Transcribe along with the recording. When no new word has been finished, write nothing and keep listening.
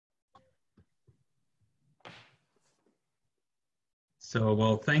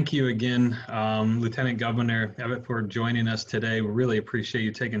Well, thank you again, Lieutenant Governor Evette, for joining us today. We really appreciate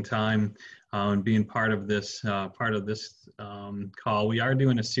you taking time and being part of this call. We are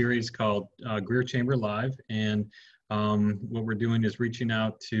doing a series called Greer Chamber Live, and what we're doing is reaching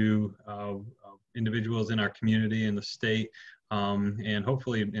out to individuals in our community and the state, and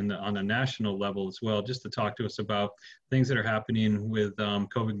hopefully on a national level as well, just to talk to us about things that are happening with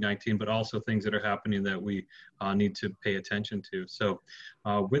COVID-19, but also things that are happening that we need to pay attention to. So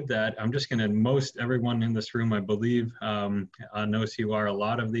with that, I'm just gonna, most everyone in this room, I believe, knows who you are. A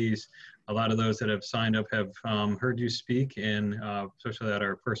lot of those that have signed up have heard you speak, and especially at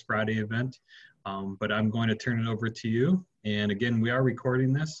our First Friday event. But I'm going to turn it over to you. And again, we are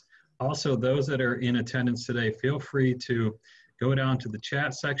recording this. Also, those that are in attendance today, feel free to go down to the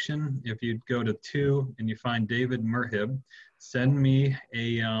chat section. If you go to 2 and you find David Merhib, send me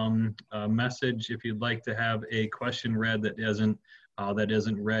a message if you'd like to have a question read that isn't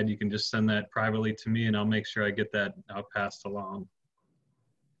read. You can just send that privately to me, and I'll make sure I get that passed along.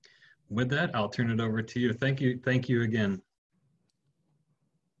 With that, I'll turn it over to you. Thank you again.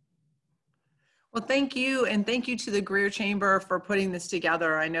 Well, thank you, and thank you to the Greer Chamber for putting this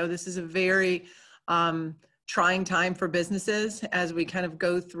together. I know this is a very trying time for businesses as we kind of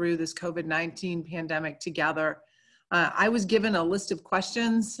go through this COVID-19 pandemic together. I was given a list of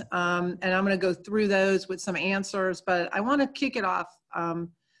questions, and I'm going to go through those with some answers, but I want to kick it off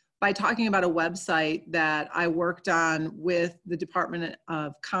by talking about a website that I worked on with the Department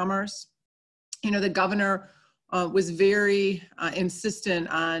of Commerce. You know, the governor was very insistent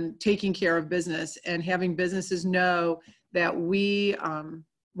on taking care of business and having businesses know that we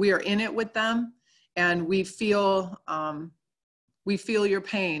are in it with them, and we feel your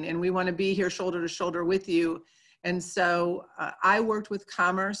pain, and we want to be here shoulder to shoulder with you. And so I worked with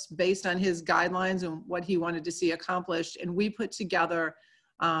Commerce based on his guidelines and what he wanted to see accomplished, and we put together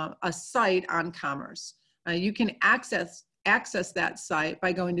a site on Commerce. You can access that site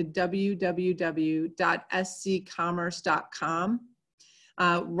by going to www.sccommerce.com.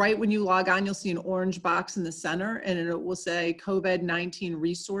 Right when you log on, you'll see an orange box in the center, and it will say COVID-19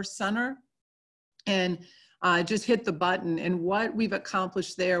 Resource Center. And just hit the button. And what we've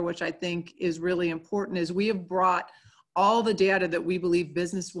accomplished there, which I think is really important, is we have brought all the data that we believe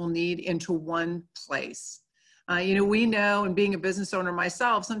business will need into one place. You know, we know, and being a business owner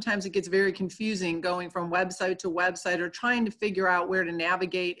myself, sometimes it gets very confusing going from website to website or trying to figure out where to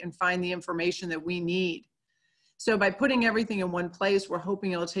navigate and find the information that we need. So by putting everything in one place, we're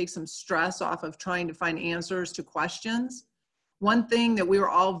hoping it'll take some stress off of trying to find answers to questions. One thing that we were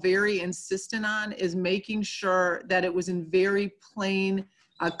all very insistent on is making sure that it was in very plain,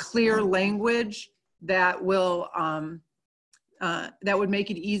 clear language that will that would make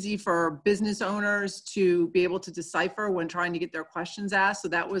it easy for business owners to be able to decipher when trying to get their questions asked. So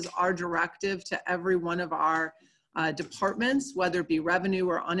that was our directive to every one of our departments, whether it be revenue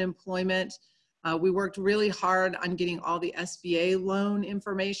or unemployment. We worked really hard on getting all the SBA loan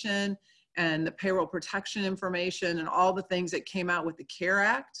information and the payroll protection information and all the things that came out with the CARE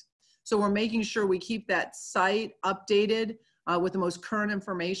Act. So we're making sure we keep that site updated with the most current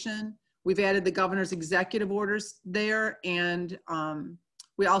information. We've added the governor's executive orders there, and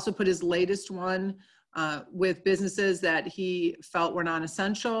we also put his latest one with businesses that he felt were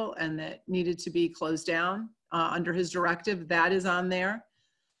non-essential and that needed to be closed down under his directive. That is on there.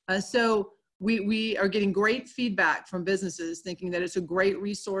 So we are getting great feedback from businesses thinking that it's a great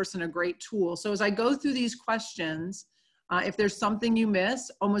resource and a great tool. So as I go through these questions, if there's something you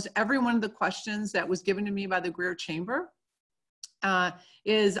miss, almost every one of the questions that was given to me by the Greer Chamber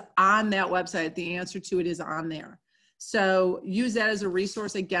is on that website. The answer to it is on there. So use that as a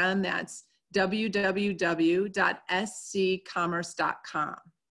resource. Again, that's www.sccommerce.com.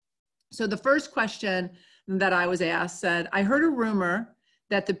 So the first question that I was asked said, I heard a rumor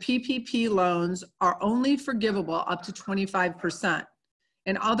that the PPP loans are only forgivable up to 25%.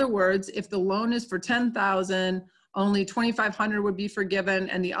 In other words, if the loan is for $10,000, only $2,500 would be forgiven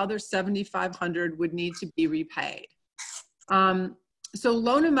and the other $7,500 would need to be repaid. So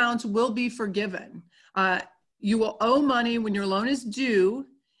loan amounts will be forgiven. You will owe money when your loan is due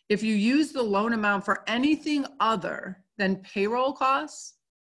if you use the loan amount for anything other than payroll costs,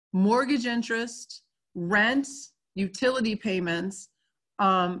 mortgage interest, rent, utility payments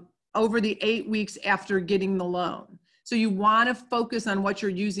over the 8 weeks after getting the loan. So you want to focus on what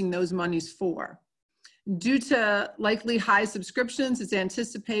you're using those monies for. Due to likely high subscriptions, it's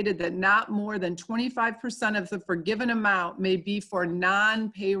anticipated that not more than 25% of the forgiven amount may be for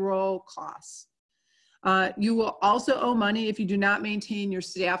non-payroll costs. You will also owe money if you do not maintain your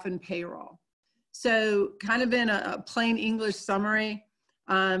staff and payroll. So kind of in a plain English summary,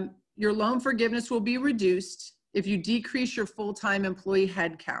 your loan forgiveness will be reduced if you decrease your full-time employee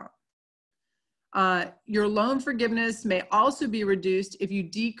headcount. Your loan forgiveness may also be reduced if you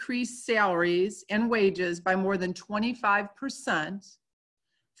decrease salaries and wages by more than 25%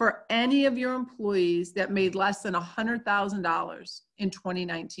 for any of your employees that made less than $100,000 in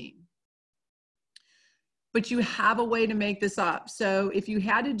 2019. But you have a way to make this up. So if you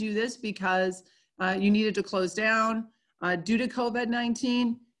had to do this because you needed to close down due to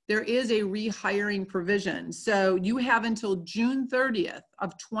COVID-19, there is a rehiring provision. So you have until June 30th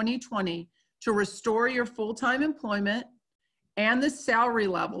of 2020 to restore your full-time employment and the salary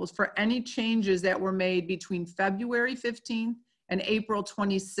levels for any changes that were made between February 15th and April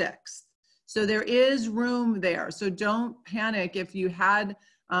 26th. So there is room there. So don't panic if you had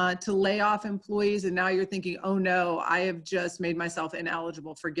to lay off employees and now you're thinking, oh no, I have just made myself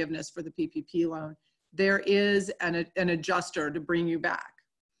ineligible for forgiveness for the PPP loan. There is an adjuster to bring you back.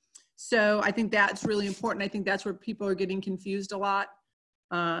 So I think that's really important. I think that's where people are getting confused a lot.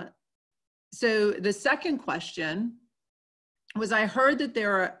 So the second question was, I heard that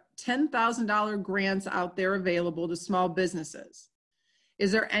there are $10,000 grants out there available to small businesses.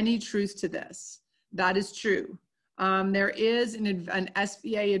 Is there any truth to this? That is true. There is an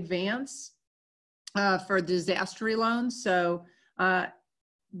SBA advance for disaster loans. So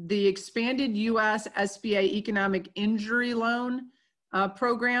the expanded U.S. SBA Economic Injury Loan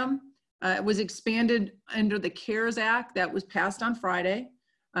program was expanded under the CARES Act that was passed on Friday.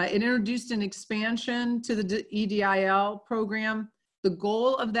 It introduced an expansion to the EDIL program. The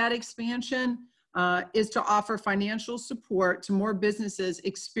goal of that expansion is to offer financial support to more businesses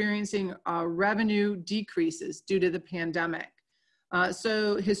experiencing revenue decreases due to the pandemic.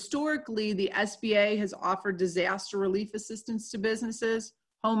 So historically, the SBA has offered disaster relief assistance to businesses,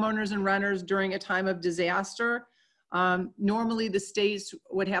 homeowners, and renters during a time of disaster. Normally, the states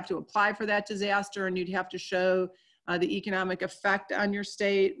would have to apply for that disaster, and you'd have to show the economic effect on your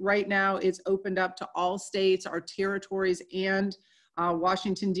state. Right now, it's opened up to all states, our territories, and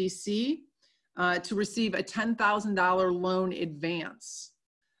Washington, D.C. To receive a $10,000 loan advance.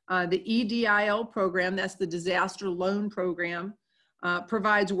 The EDIL program, that's the Disaster Loan Program,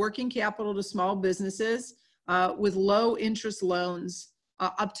 provides working capital to small businesses with low interest loans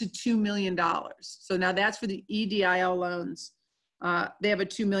up to $2 million. So now that's for the EDIL loans. They have a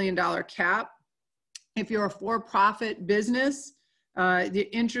 $2 million cap. If you're a for-profit business, the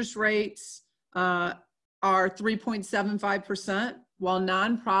interest rates are 3.75%, while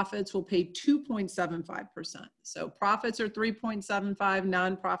nonprofits will pay 2.75%. So profits are 3.75,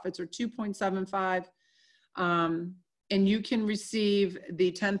 nonprofits are 2.75, and you can receive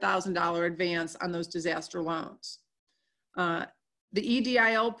the $10,000 advance on those disaster loans. The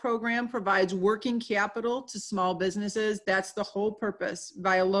EDIL program provides working capital to small businesses. That's the whole purpose,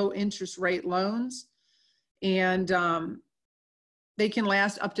 via low interest rate loans. And they can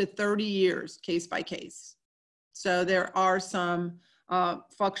last up to 30 years, case by case. So there are some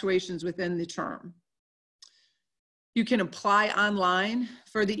fluctuations within the term. You can apply online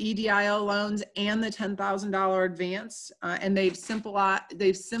for the EDIL loans and the $10,000 advance, and they've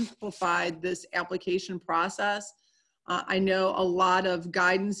simplified this application process. I know a lot of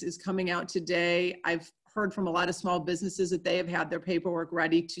guidance is coming out today. I've heard from a lot of small businesses that they have had their paperwork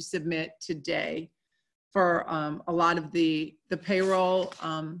ready to submit today for a lot of the payroll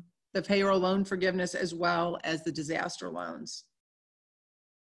loan forgiveness, as well as the disaster loans.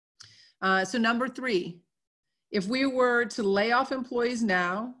 So number 3, if we were to lay off employees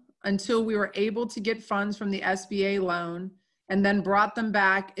now until we were able to get funds from the SBA loan and then brought them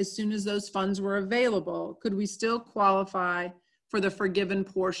back as soon as those funds were available, could we still qualify for the forgiven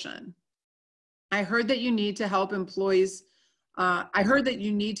portion? I heard that you need to help employees. I heard that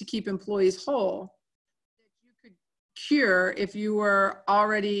you need to keep employees whole, that you could cure if you had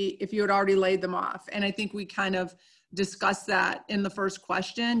already laid them off. And I think we kind of discussed that in the first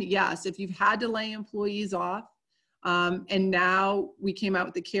question. Yes, if you've had to lay employees off, and now we came out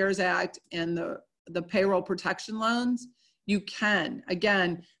with the CARES Act and the payroll protection loans, you can.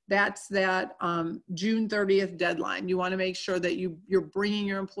 Again, that's that June 30th deadline. You want to make sure that you're bringing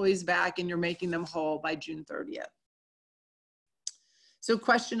your employees back and you're making them whole by June 30th. So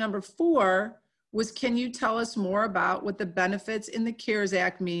question number 4 was, can you tell us more about what the benefits in the CARES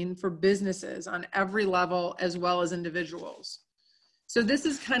Act mean for businesses on every level as well as individuals? So this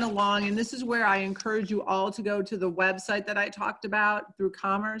is kind of long, and this is where I encourage you all to go to the website that I talked about through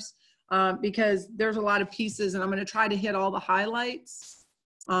Commerce, because there's a lot of pieces, and I'm going to try to hit all the highlights.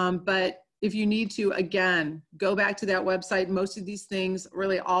 But if you need to, again, go back to that website. Most of these things,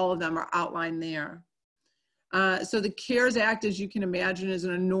 really all of them, are outlined there. So the CARES Act, as you can imagine, is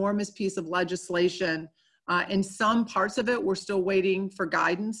an enormous piece of legislation. And some parts of it we're still waiting for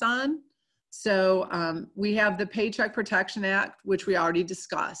guidance on. So we have the Paycheck Protection Act, which we already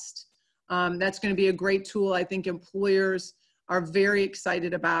discussed. That's going to be a great tool. I think employers are very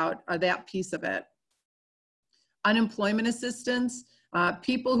excited about that piece of it. Unemployment assistance.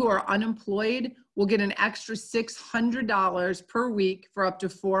 People who are unemployed will get an extra $600 per week for up to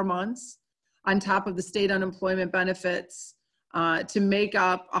 4 months on top of the state unemployment benefits to make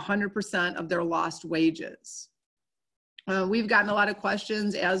up 100% of their lost wages. We've gotten a lot of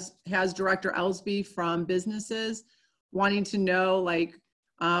questions, as has Director Ellsby, from businesses wanting to know, like,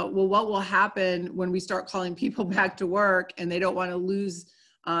 well, what will happen when we start calling people back to work and they don't want to lose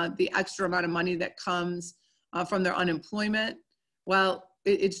the extra amount of money that comes from their unemployment? Well,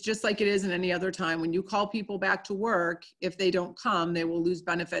 it's just like it is in any other time. When you call people back to work, if they don't come, they will lose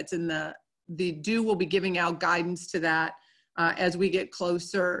benefits, and the DO will be giving out guidance to that as we get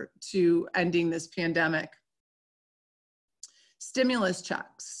closer to ending this pandemic. Stimulus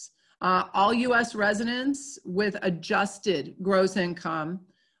checks. All U.S. residents with adjusted gross income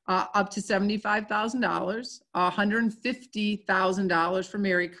up to $75,000, $150,000 for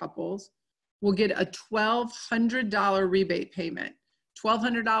married couples, will get a $1,200 rebate payment.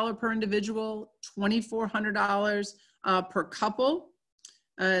 $1,200 per individual, $2,400 per couple.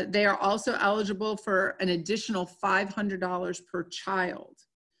 They are also eligible for an additional $500 per child.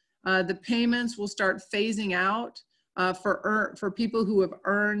 The payments will start phasing out for people who have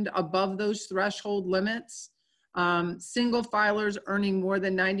earned above those threshold limits. Single filers earning more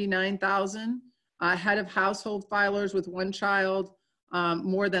than $99,000, head of household filers with one child,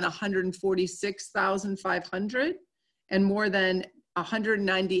 more than $146,500, and more than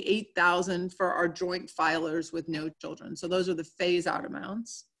 $198,000 for our joint filers with no children. So those are the phase out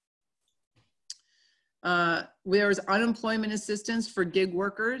amounts. There's unemployment assistance for gig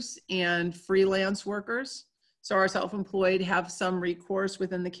workers and freelance workers. So our self-employed have some recourse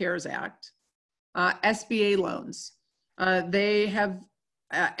within the CARES Act. SBA loans. They have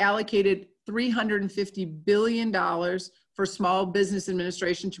allocated $350 billion for Small Business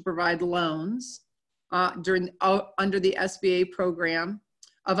Administration to provide loans under the SBA program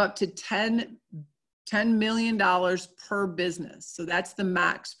of up to $10 million per business. So that's the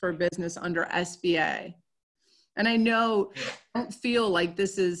max per business under SBA. And I know, I don't feel like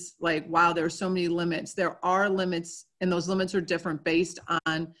this is like, wow, there are so many limits. There are limits, and those limits are different based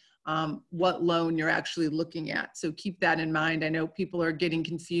on what loan you're actually looking at. So keep that in mind. I know people are getting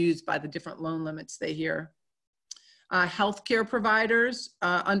confused by the different loan limits they hear. Healthcare providers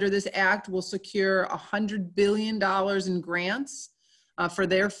under this act will secure $100 billion in grants for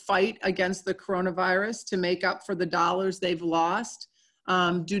their fight against the coronavirus to make up for the dollars they've lost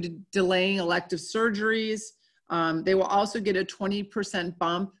due to delaying elective surgeries. They will also get a 20%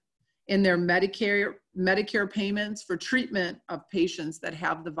 bump in their Medicare payments for treatment of patients that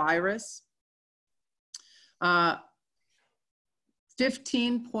have the virus.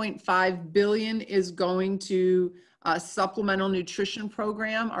 $15.5 billion is going to a supplemental nutrition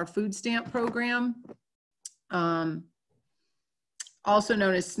program, our food stamp program, also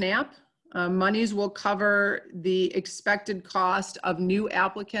known as SNAP. Monies will cover the expected cost of new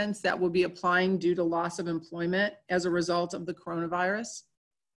applicants that will be applying due to loss of employment as a result of the coronavirus.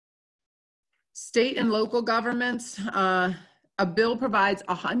 State and local governments, a bill provides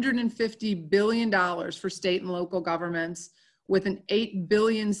 $150 billion for state and local governments, with an $8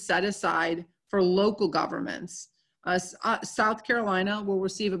 billion set aside for local governments. South Carolina will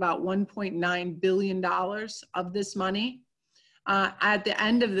receive about $1.9 billion of this money. At the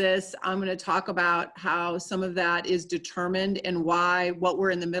end of this, I'm going to talk about how some of that is determined and why what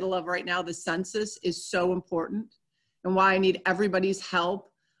we're in the middle of right now, the census, is so important, and why I need everybody's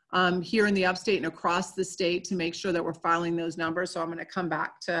help here in the upstate and across the state to make sure that we're filing those numbers. So I'm going to come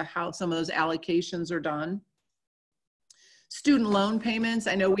back to how some of those allocations are done. Student loan payments.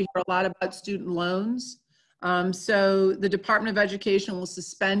 I know we hear a lot about student loans. So the Department of Education will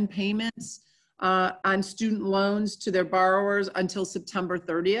suspend payments on student loans to their borrowers until September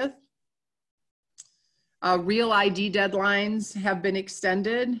 30th. Real ID deadlines have been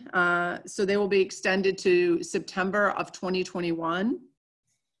extended. So they will be extended to September of 2021.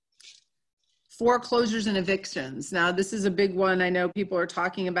 Foreclosures and evictions. Now, this is a big one I know people are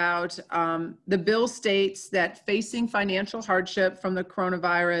talking about. The bill states that facing financial hardship from the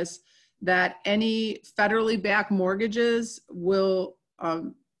coronavirus, that any federally backed mortgages will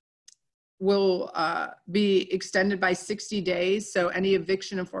will be extended by 60 days. So any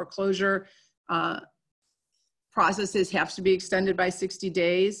eviction and foreclosure processes have to be extended by 60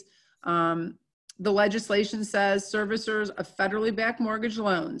 days. The legislation says servicers of federally backed mortgage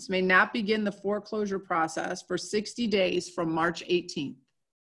loans may not begin the foreclosure process for 60 days from March 18th.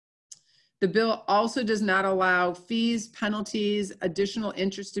 The bill also does not allow fees, penalties, additional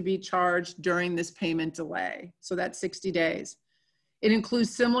interest to be charged during this payment delay. So that's 60 days. It includes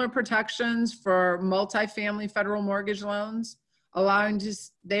similar protections for multifamily federal mortgage loans,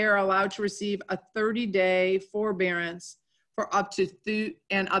 they are allowed to receive a 30-day forbearance for up to 2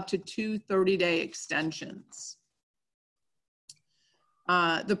 30-day extensions.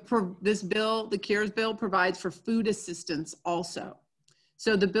 The CARES bill provides for food assistance also.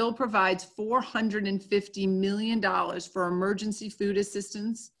 So the bill provides $450 million for emergency food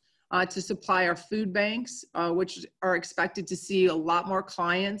assistance to supply our food banks, which are expected to see a lot more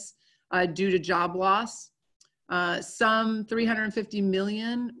clients due to job loss. Some $350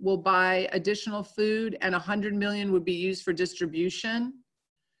 million will buy additional food and $100 million would be used for distribution.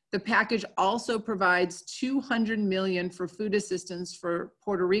 The package also provides $200 million for food assistance for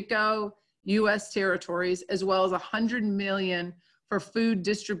Puerto Rico, U.S. territories, as well as $100 million for food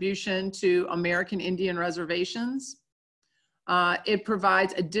distribution to American Indian reservations. It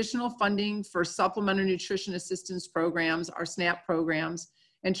provides additional funding for supplementary nutrition assistance programs, our SNAP programs,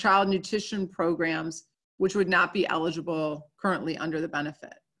 and child nutrition programs, which would not be eligible currently under the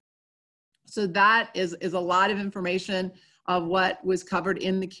benefit. So that is a lot of information of what was covered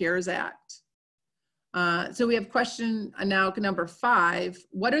in the CARES Act. So we have question now number 5.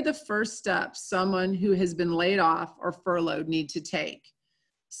 What are the first steps someone who has been laid off or furloughed need to take?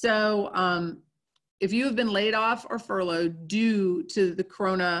 So if you have been laid off or furloughed due to the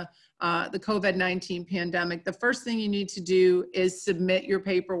COVID-19 pandemic, the first thing you need to do is submit your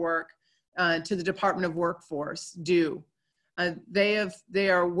paperwork to the Department of Workforce, DO. They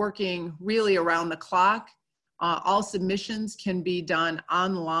are working really around the clock. All submissions can be done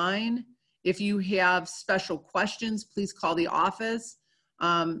online. If you have special questions, please call the office.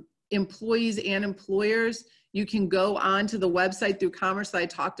 Employees and employers, you can go on to the website through Commerce that I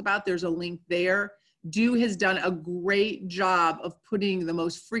talked about. There's a link there. DO has done a great job of putting the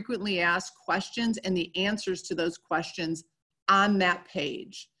most frequently asked questions and the answers to those questions on that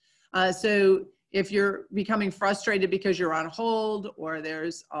page. So if you're becoming frustrated because you're on hold or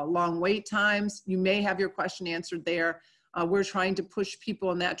there's long wait times, you may have your question answered there. We're trying to push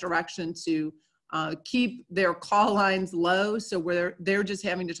people in that direction to keep their call lines low, so they're just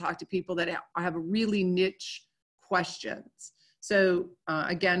having to talk to people that have really niche questions. So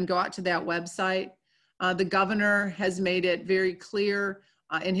again, go out to that website. The governor has made it very clear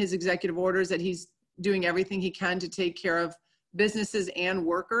in his executive orders that he's doing everything he can to take care of businesses and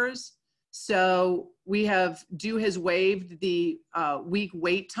workers. So DO has waived the week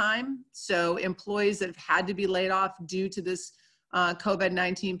wait time. So employees that have had to be laid off due to this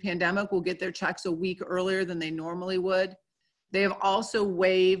COVID-19 pandemic will get their checks a week earlier than they normally would. They have also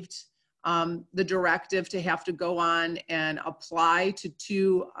waived the directive to have to go on and apply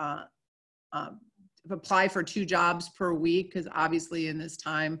for 2 jobs per week, because obviously in this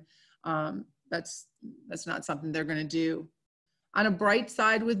time, that's not something they're going to do. On a bright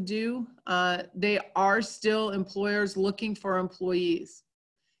side with DO, they are still employers looking for employees.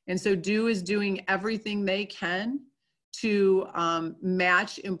 And so DO is doing everything they can to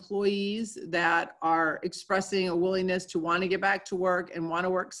match employees that are expressing a willingness to want to get back to work and want to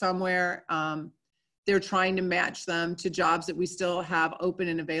work somewhere. They're trying to match them to jobs that we still have open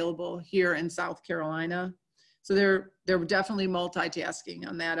and available here in South Carolina. So they're definitely multitasking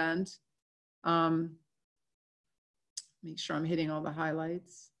on that end. Make sure I'm hitting all the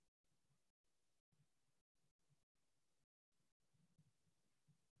highlights.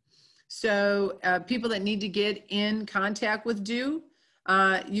 So people that need to get in contact with DO,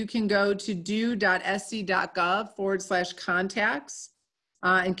 you can go to do.sc.gov/contacts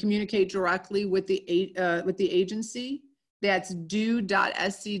and communicate directly with the agency. That's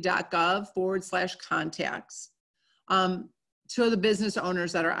do.sc.gov/contacts. To the business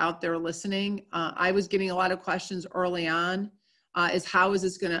owners that are out there listening, I was getting a lot of questions early on, is how is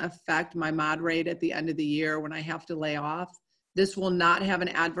this going to affect my mod rate at the end of the year when I have to lay off? This will not have an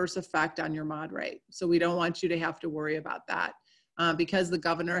adverse effect on your mod rate. So we don't want you to have to worry about that. Because the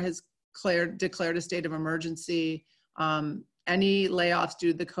governor has declared a state of emergency, any layoffs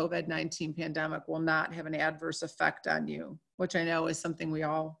due to the COVID-19 pandemic will not have an adverse effect on you, which I know is something we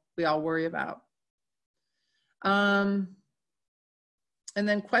all worry about. And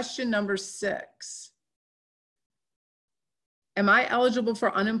then question number 6. am I eligible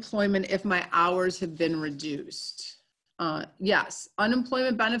for unemployment if my hours have been reduced? Yes,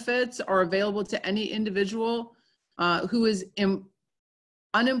 unemployment benefits are available to any individual who is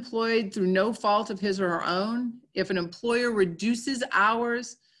unemployed through no fault of his or her own. If an employer reduces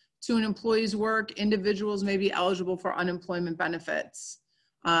hours to an employee's work, individuals may be eligible for unemployment benefits.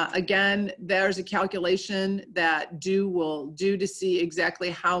 Again, there's a calculation that will do to see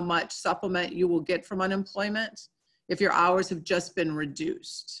exactly how much supplement you will get from unemployment if your hours have just been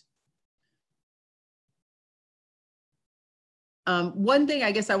reduced. One thing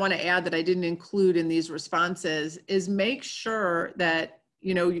I guess I want to add that I didn't include in these responses is make sure that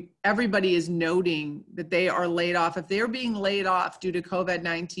everybody is noting that they are laid off. If they're being laid off due to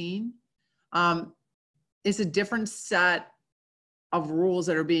COVID-19, it's a different set of rules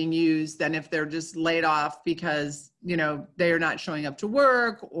that are being used than if they're just laid off because they are not showing up to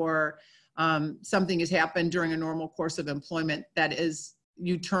work, or something has happened during a normal course of employment that is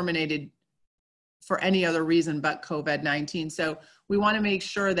you terminated for any other reason but COVID-19. So we want to make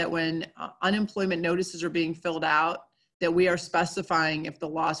sure that when unemployment notices are being filled out, that we are specifying if the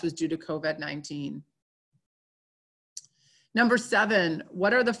loss was due to COVID-19. Number 7,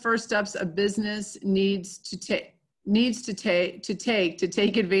 what are the first steps a business needs to take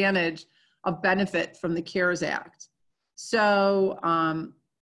advantage of benefit from the CARES Act? So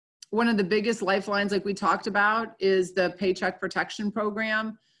one of the biggest lifelines, like we talked about, is the Paycheck Protection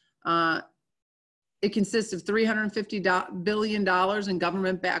Program. It consists of $350 billion in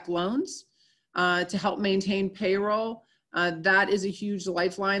government-backed loans to help maintain payroll. That is a huge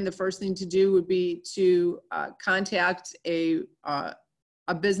lifeline. The first thing to do would be to contact a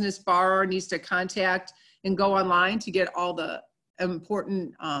business borrower needs to contact and go online to get all the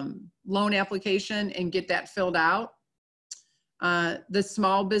important loan application and get that filled out. The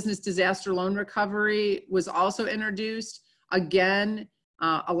Small Business Disaster Loan Recovery was also introduced. Again,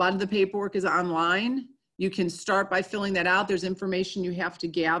 a lot of the paperwork is online. You can start by filling that out. There's information you have to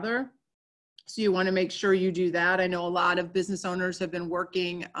gather. So you want to make sure you do that. I know a lot of business owners have been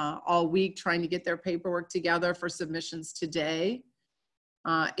working all week trying to get their paperwork together for submissions today.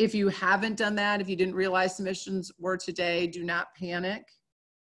 If you haven't done that, if you didn't realize submissions were today, do not panic.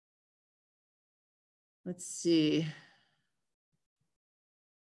 Let's see.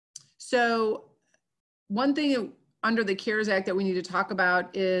 So one thing under the CARES Act that we need to talk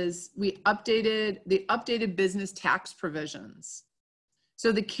about is the updated business tax provisions.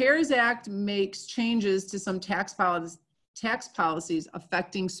 So the CARES Act makes changes to some tax policies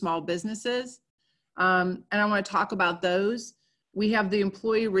affecting small businesses. And I want to talk about those. We have the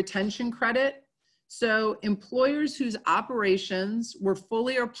employee retention credit. So employers whose operations were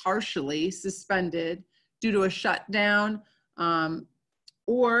fully or partially suspended due to a shutdown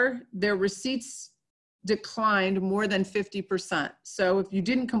or their receipts declined more than 50%. So if you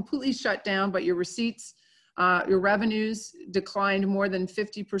didn't completely shut down, but your receipts, your revenues declined more than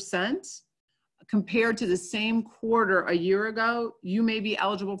 50% compared to the same quarter a year ago, you may be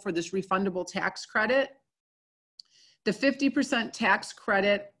eligible for this refundable tax credit. The 50% tax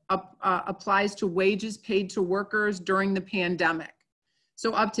credit applies to wages paid to workers during the pandemic.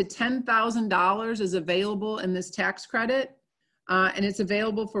 So up to $10,000 is available in this tax credit. And it's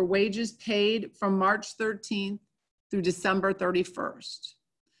available for wages paid from March 13th through December 31st.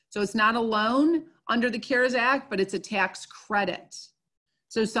 So it's not a loan under the CARES Act, but it's a tax credit.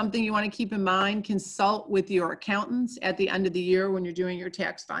 So something you want to keep in mind, consult with your accountants at the end of the year when you're doing your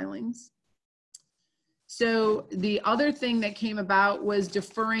tax filings. So the other thing that came about was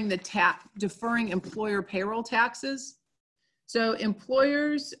deferring employer payroll taxes. So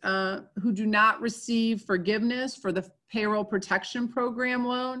employers who do not receive forgiveness for the Payroll Protection Program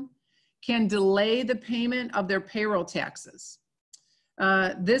loan can delay the payment of their payroll taxes.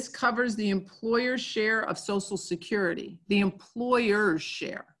 This covers the employer's share of Social Security, the employer's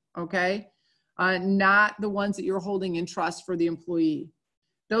share, okay? Not the ones that you're holding in trust for the employee.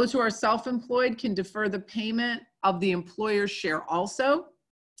 Those who are self-employed can defer the payment of the employer's share also.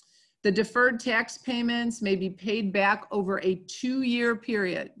 The deferred tax payments may be paid back over a 2-year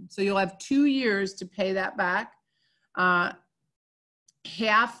period. So you'll have 2 years to pay that back.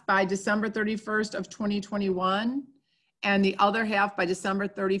 Half by December 31st of 2021 and the other half by December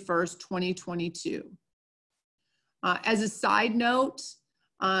 31st, 2022. As a side note,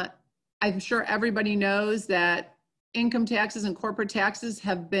 I'm sure everybody knows that income taxes and corporate taxes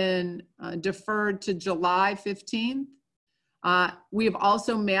have been deferred to July 15th. We have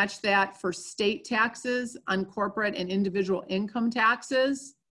also matched that for state taxes on corporate and individual income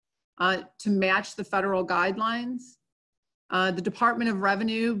taxes to match the federal guidelines. The Department of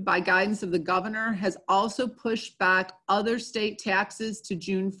Revenue, by guidance of the governor, has also pushed back other state taxes to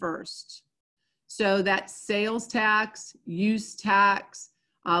June 1st. So that's sales tax, use tax,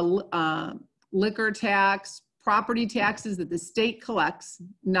 liquor tax, property taxes that the state collects,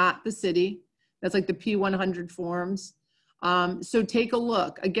 not the city. That's like the P100 forms. So take a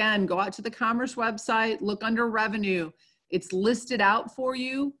look. Again, go out to the Commerce website, look under revenue. It's listed out for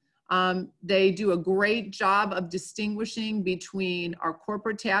you. They do a great job of distinguishing between our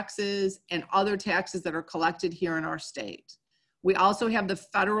corporate taxes and other taxes that are collected here in our state. We also have the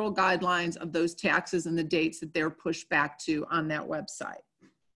federal guidelines of those taxes and the dates that they're pushed back to on that website.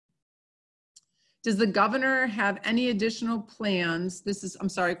 Does the governor have any additional plans? This is, I'm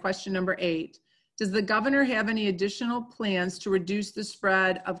sorry, question number 8. Does the governor have any additional plans to reduce the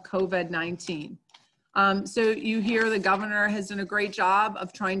spread of COVID-19? So you hear the governor has done a great job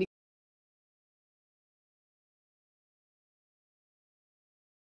of trying to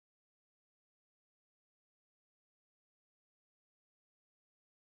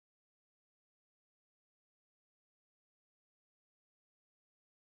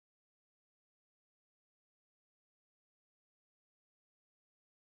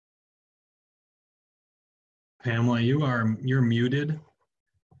Pamela, you're muted,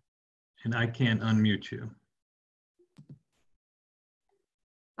 and I can't unmute you.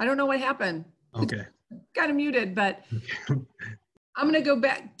 I don't know what happened. Okay. Got him muted, but I'm going to go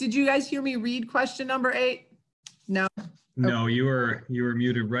back. Did you guys hear me read question number 8? No. No, you were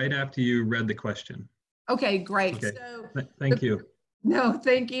muted right after you read the question. Okay, great. Okay. So, Thank you. No,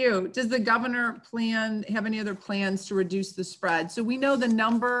 thank you. Does the governor have any other plans to reduce the spread? So we know the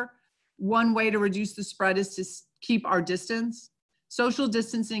number one way to reduce the spread is to keep our distance. Social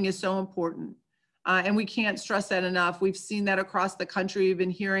distancing is so important, and we can't stress that enough. We've seen that across the country. We've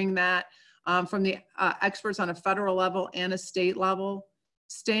been hearing that from the experts on a federal level and a state level.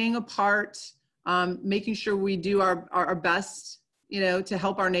 Staying apart, making sure we do our best, to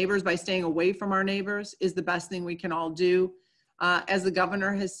help our neighbors by staying away from our neighbors is the best thing we can all do. As the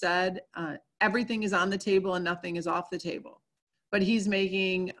governor has said, everything is on the table and nothing is off the table. But he's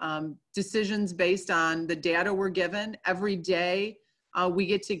making decisions based on the data we're given. Every day we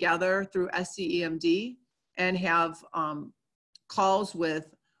get together through SCEMD and have calls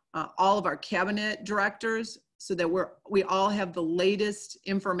with all of our cabinet directors so that we all have the latest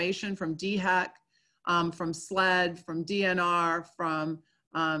information from DHEC, from SLED, from DNR, from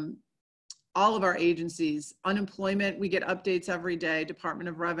all of our agencies. Unemployment, we get updates every day, Department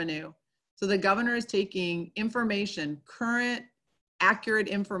of Revenue. So the governor is taking information, current, accurate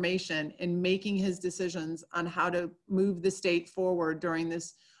information, and making his decisions on how to move the state forward during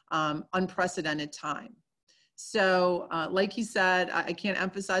this unprecedented time. So like he said, I can't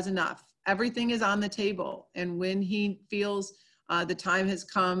emphasize enough, everything is on the table. And when he feels the time has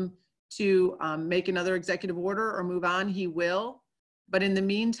come to make another executive order or move on, he will. But in the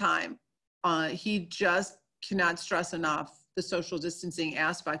meantime, he just cannot stress enough the social distancing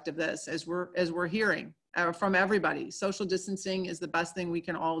aspect of this, as we're hearing from everybody. Social distancing is the best thing we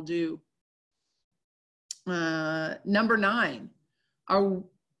can all do. Number 9,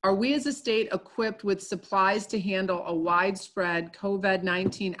 are we as a state equipped with supplies to handle a widespread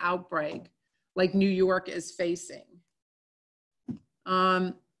COVID-19 outbreak like New York is facing?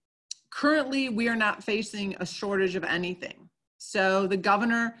 Currently, we are not facing a shortage of anything. So the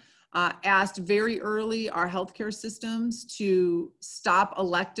governor asked very early our healthcare systems to stop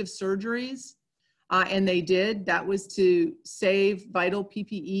elective surgeries, and they did. That was to save vital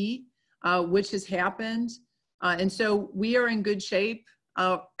PPE, which has happened. And so we are in good shape.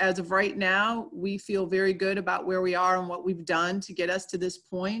 As of right now, we feel very good about where we are and what we've done to get us to this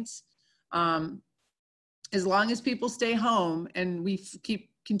point. As long as people stay home and we keep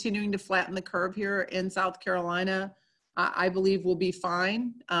continuing to flatten the curve here in South Carolina, I believe we'll be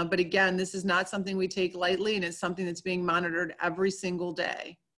fine. But again, this is not something we take lightly, and it's something that's being monitored every single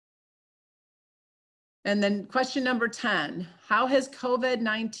day. And then question number 10, how has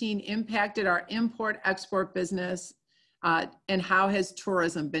COVID-19 impacted our import-export business, and how has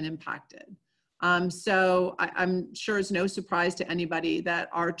tourism been impacted? So I'm sure it's no surprise to anybody that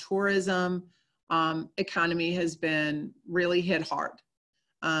our tourism economy has been really hit hard.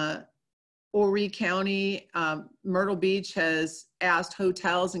 Horry County, Myrtle Beach has asked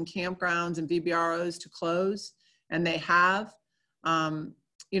hotels and campgrounds and VBROs to close, and they have.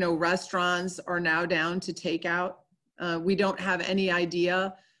 Restaurants are now down to takeout. We don't have any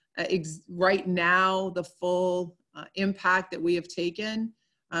idea right now the full impact that we have taken.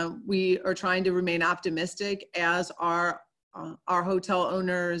 We are trying to remain optimistic, as are our hotel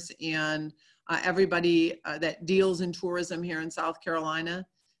owners and everybody that deals in tourism here in South Carolina,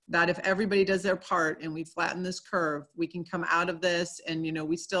 that if everybody does their part and we flatten this curve, we can come out of this and, you know,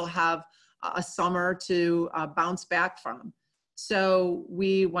 we still have a summer to bounce back from. So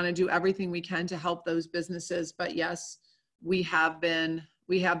we want to do everything we can to help those businesses. But yes, we have been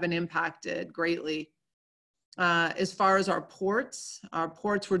impacted greatly. As far as our ports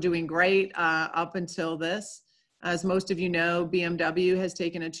were doing great up until this. As most of you know, BMW has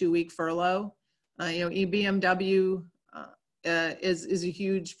taken a 2-week furlough. You know, BMW is a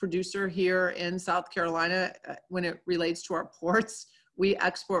huge producer here in South Carolina when it relates to our ports. We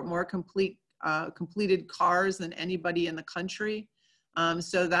export more completed cars than anybody in the country.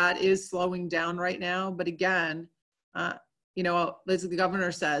 So that is slowing down right now. But again, you know, as the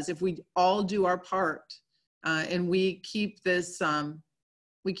governor says, if we all do our part and we keep this,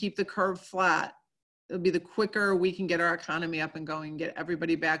 we keep the curve flat, it'll be the quicker we can get our economy up and going, get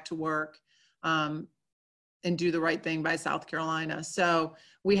everybody back to work. And do the right thing by South Carolina. So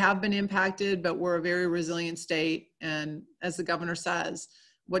we have been impacted, but we're a very resilient state. And as the governor says,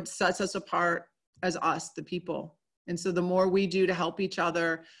 what sets us apart as us, the people. And so the more we do to help each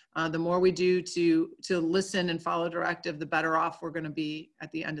other, the more we do to listen and follow directive, the better off we're gonna be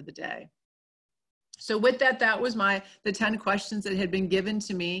at the end of the day. So with that, that was the 10 questions that had been given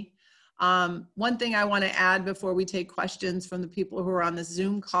to me. One thing I wanna add before we take questions from the people who are on this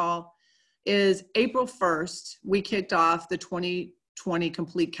Zoom call is April 1st, we kicked off the 2020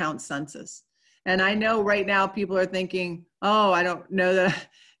 Complete Count Census. And I know right now people are thinking, oh, I don't know that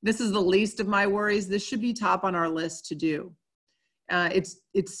this is the least of my worries. This should be top on our list to do. It's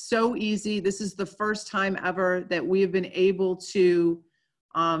so easy. This is the first time ever that we have been able to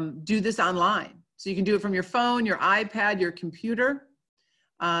do this online. So you can do it from your phone, your iPad, your computer.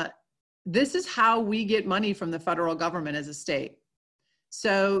 This is how we get money from the federal government as a state.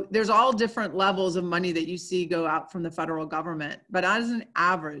 So there's all different levels of money that you see go out from the federal government, but as an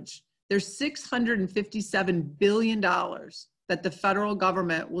average, there's $657 billion that the federal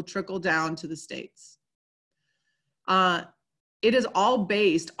government will trickle down to the states. It is all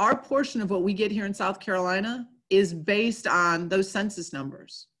based, our portion of what we get here in South Carolina is based on those census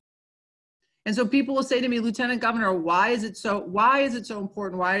numbers. And so people will say to me, Lieutenant Governor, why is it so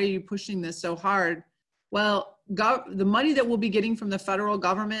important? Why are you pushing this so hard? Well, the money that we'll be getting from the federal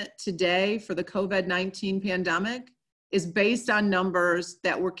government today for the COVID-19 pandemic is based on numbers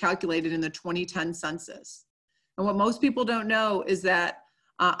that were calculated in the 2010 census. And what most people don't know is that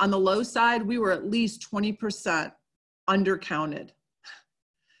on the low side, we were at least 20% undercounted.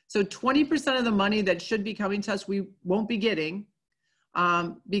 So 20% of the money that should be coming to us, we won't be getting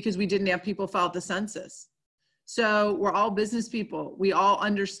because we didn't have people fill out the census. So we're all business people. We all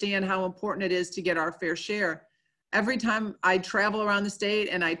understand how important it is to get our fair share. Every time I travel around the state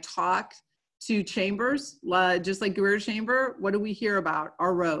and I talk to chambers, just like Greer Chamber, what do we hear about?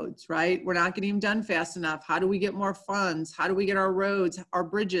 Our roads, right? We're not getting them done fast enough. How do we get more funds? How do we get our roads, our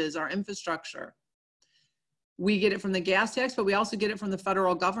bridges, our infrastructure? We get it from the gas tax, but we also get it from the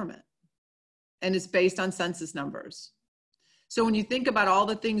federal government. And it's based on census numbers. So when you think about all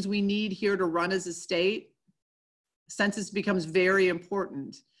the things we need here to run as a state, census becomes very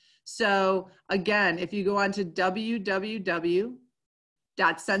important. So again, if you go on to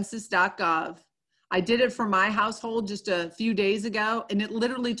www.census.gov, I did it for my household just a few days ago, and it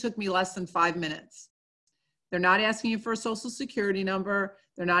literally took me less than 5 minutes. They're not asking you for a social security number.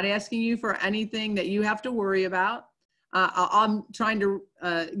 They're not asking you for anything that you have to worry about. I'm trying to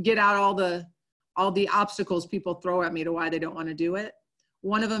get out all the obstacles people throw at me to why they don't want to do it.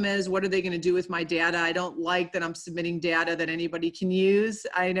 One of them is, what are they going to do with my data? I don't like that I'm submitting data that anybody can use.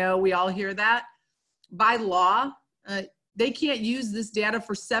 I know we all hear that. By law, they can't use this data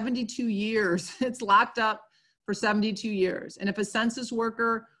for 72 years. It's locked up for 72 years. And if a census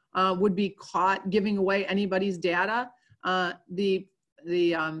worker would be caught giving away anybody's data, the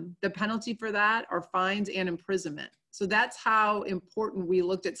penalty for that are fines and imprisonment. So that's how important we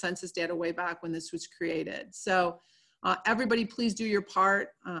looked at census data way back when this was created. So everybody, please do your part.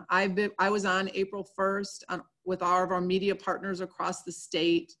 I was on April 1st with all of our media partners across the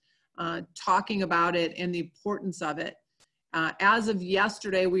state, talking about it and the importance of it. As of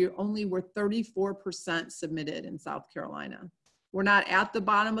yesterday, we only were 34% submitted in South Carolina. We're not at the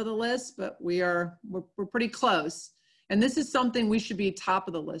bottom of the list, but we're pretty close. And this is something we should be top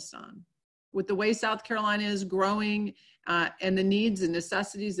of the list on. With the way South Carolina is growing and the needs and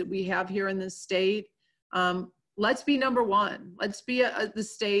necessities that we have here in this state, let's be number one. Let's be the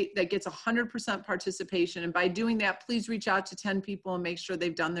state that gets 100% participation. And by doing that, please reach out to 10 people and make sure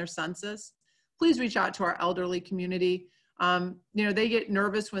they've done their census. Please reach out to our elderly community. They get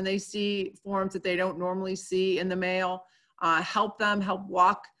nervous when they see forms that they don't normally see in the mail. Help them, help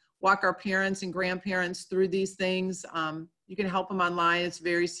walk our parents and grandparents through these things. You can help them online. It's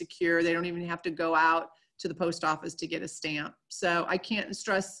very secure. They don't even have to go out to the post office to get a stamp. So I can't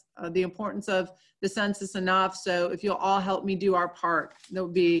stress the importance of the census enough. So if you'll all help me do our part, that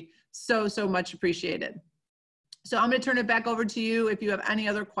would be so, so much appreciated. So I'm going to turn it back over to you if you have any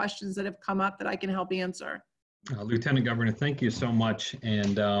other questions that have come up that I can help answer. Lieutenant Governor, thank you so much.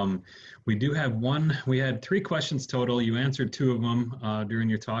 And we do have we had 3 questions total. You answered 2 of them during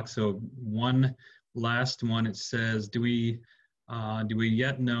your talk. So one last one, it says, do we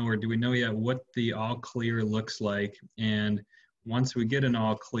yet know, or do we know yet what the all clear looks like? And once we get an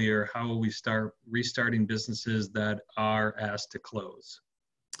all clear, how will we start restarting businesses that are asked to close,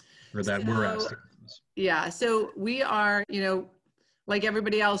 or that were asked to close? Yeah, so we are, like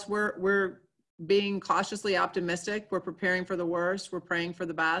everybody else, we're being cautiously optimistic. We're preparing for the worst. We're praying for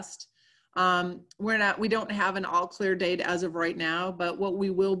the best. We don't have an all clear date as of right now, but what we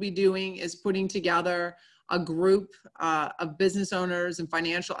will be doing is putting together a group of business owners and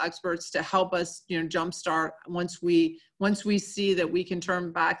financial experts to help us, jumpstart once we see that we can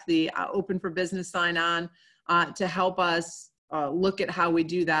turn back the open for business sign on, to help us look at how we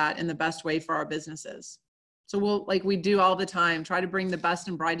do that in the best way for our businesses. So we'll, like we do all the time, try to bring the best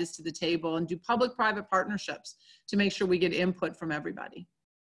and brightest to the table and do public-private partnerships to make sure we get input from everybody.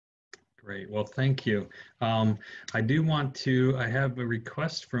 Great. Well, thank you. I have a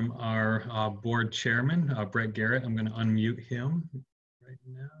request from our board chairman, Brett Garrett. I'm going to unmute him right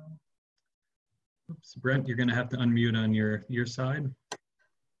now. Oops, Brett, you're going to have to unmute on your side.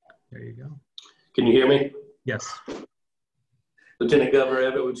 There you go. Can you hear me? Yes. Lieutenant Governor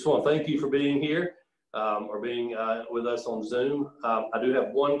Evette, we just want to thank you for being here or being with us on Zoom. I do have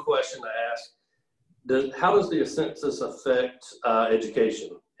one question to ask. How does the census affect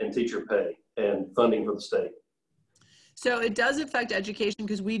education and teacher pay and funding for the state? So it does affect education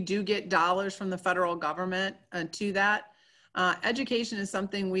because we do get dollars from the federal government to that. Education is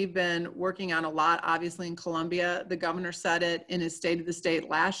something we've been working on a lot, obviously in Columbia. The governor said it in his State of the State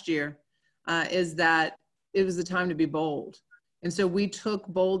last year, is that it was the time to be bold. And so we took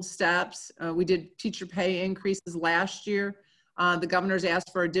bold steps. We did teacher pay increases last year. The governor's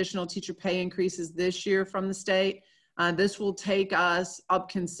asked for additional teacher pay increases this year from the state. This will take us up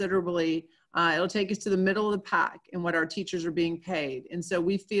considerably. It'll take us to the middle of the pack in what our teachers are being paid. And so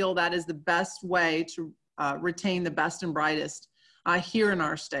we feel that is the best way to retain the best and brightest here in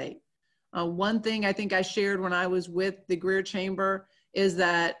our state. One thing I think I shared when I was with the Greer Chamber is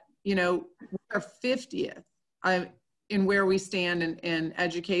that, we're 50th in where we stand in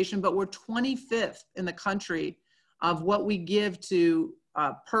education, but we're 25th in the country of what we give to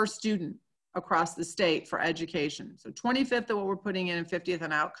per student across the state for education. So 25th of what we're putting in and 50th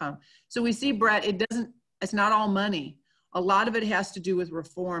in outcome. So we see, Brett, it's not all money. A lot of it has to do with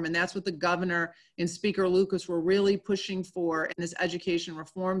reform, and that's what the governor and Speaker Lucas were really pushing for in this education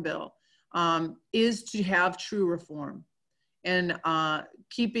reform bill, is to have true reform and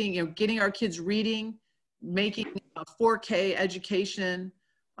getting our kids reading, making 4K education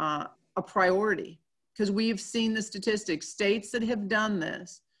a priority. Because we've seen the statistics, states that have done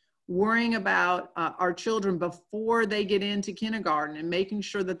this, worrying about our children before they get into kindergarten and making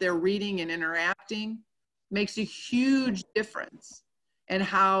sure that they're reading and interacting makes a huge difference in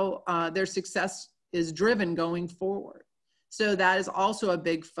how their success is driven going forward. So that is also a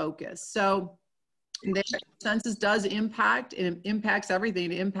big focus. So the census does impact, and it impacts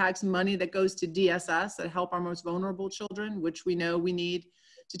everything. It impacts money that goes to DSS that help our most vulnerable children, which we know we need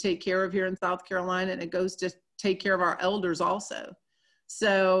to take care of here in South Carolina, and it goes to take care of our elders also.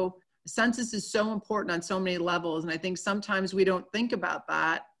 So census is so important on so many levels, and I think sometimes we don't think about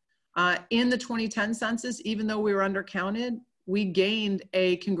that. In the 2010 census, even though we were undercounted, we gained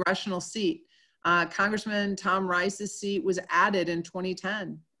a congressional seat. Congressman Tom Rice's seat was added in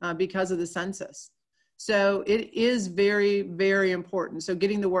 2010 because of the census. So it is very, very important. So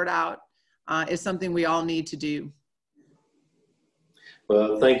getting the word out is something we all need to do.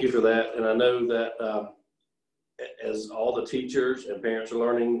 Well, thank you for that. And I know that as all the teachers and parents are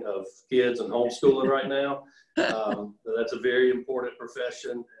learning of kids and homeschooling right now, that's a very important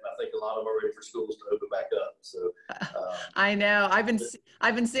profession. And I think a lot of them are ready for schools to open back up. So I know I've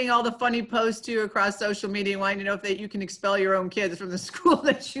been seeing all the funny posts too across social media, wanting to know if you can expel your own kids from the school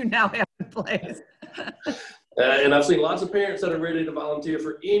that you now have in place. And I've seen lots of parents that are ready to volunteer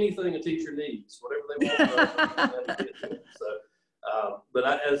for anything a teacher needs, whatever they want.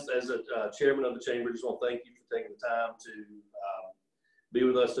 But as a chairman of the chamber, I just want to thank you for taking the time to be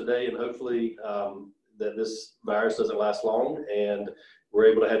with us today, and hopefully that this virus doesn't last long, and we're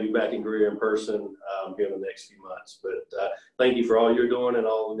able to have you back in Greer in person here in the next few months. But thank you for all you're doing and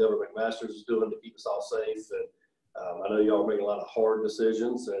all the Governor McMaster's is doing to keep us all safe. And I know y'all are making a lot of hard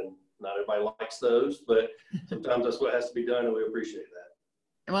decisions, and not everybody likes those, but sometimes that's what has to be done, and we appreciate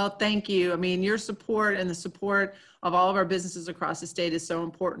that. Well, thank you. I mean, your support and the support of all of our businesses across the state is so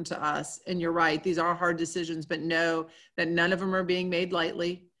important to us. And you're right, these are hard decisions, but know that none of them are being made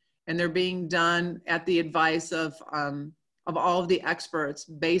lightly, and they're being done at the advice of all of the experts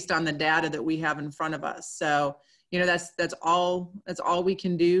based on the data that we have in front of us. So, you know, that's all we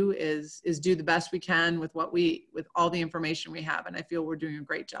can do is do the best we can with with all the information we have. And I feel we're doing a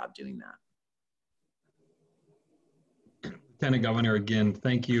great job doing that. Lieutenant Governor, again,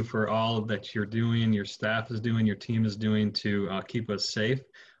 thank you for all that you're doing, your staff is doing, your team is doing to keep us safe.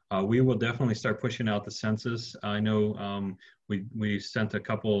 We will definitely start pushing out the census. I know we sent a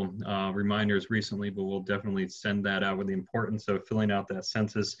couple reminders recently, but we'll definitely send that out with the importance of filling out that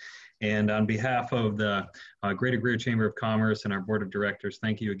census. And on behalf of the Greater Greer Chamber of Commerce and our Board of Directors,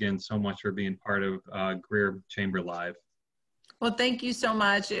 thank you again so much for being part of Greer Chamber Live. Well, thank you so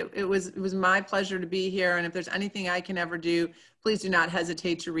much. It was my pleasure to be here. And if there's anything I can ever do, please do not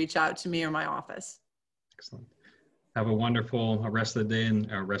hesitate to reach out to me or my office. Excellent. Have a wonderful rest of the day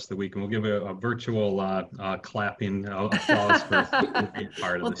and rest of the week. And we'll give a virtual clapping applause for being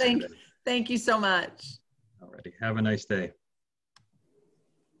part of this. Well, thank you so much. Alrighty. Have a nice day.